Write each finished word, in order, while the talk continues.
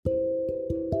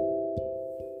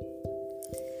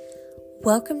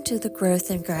Welcome to the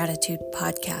Growth and Gratitude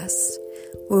podcast,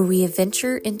 where we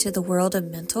adventure into the world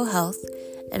of mental health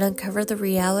and uncover the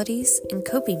realities and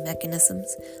coping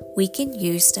mechanisms we can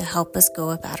use to help us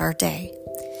go about our day.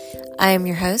 I am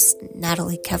your host,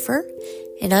 Natalie Keffer,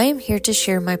 and I am here to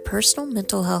share my personal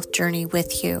mental health journey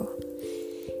with you.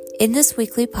 In this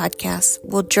weekly podcast,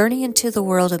 we'll journey into the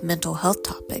world of mental health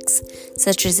topics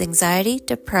such as anxiety,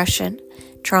 depression,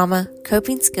 trauma,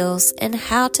 coping skills, and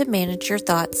how to manage your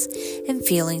thoughts and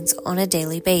feelings on a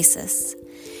daily basis.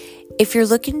 If you're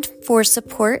looking for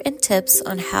support and tips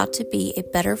on how to be a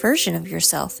better version of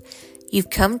yourself, you've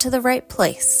come to the right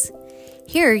place.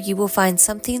 Here you will find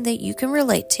something that you can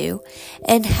relate to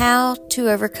and how to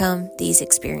overcome these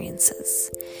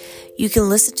experiences. You can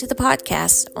listen to the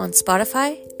podcast on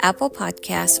Spotify, Apple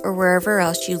Podcasts, or wherever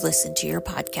else you listen to your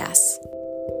podcasts.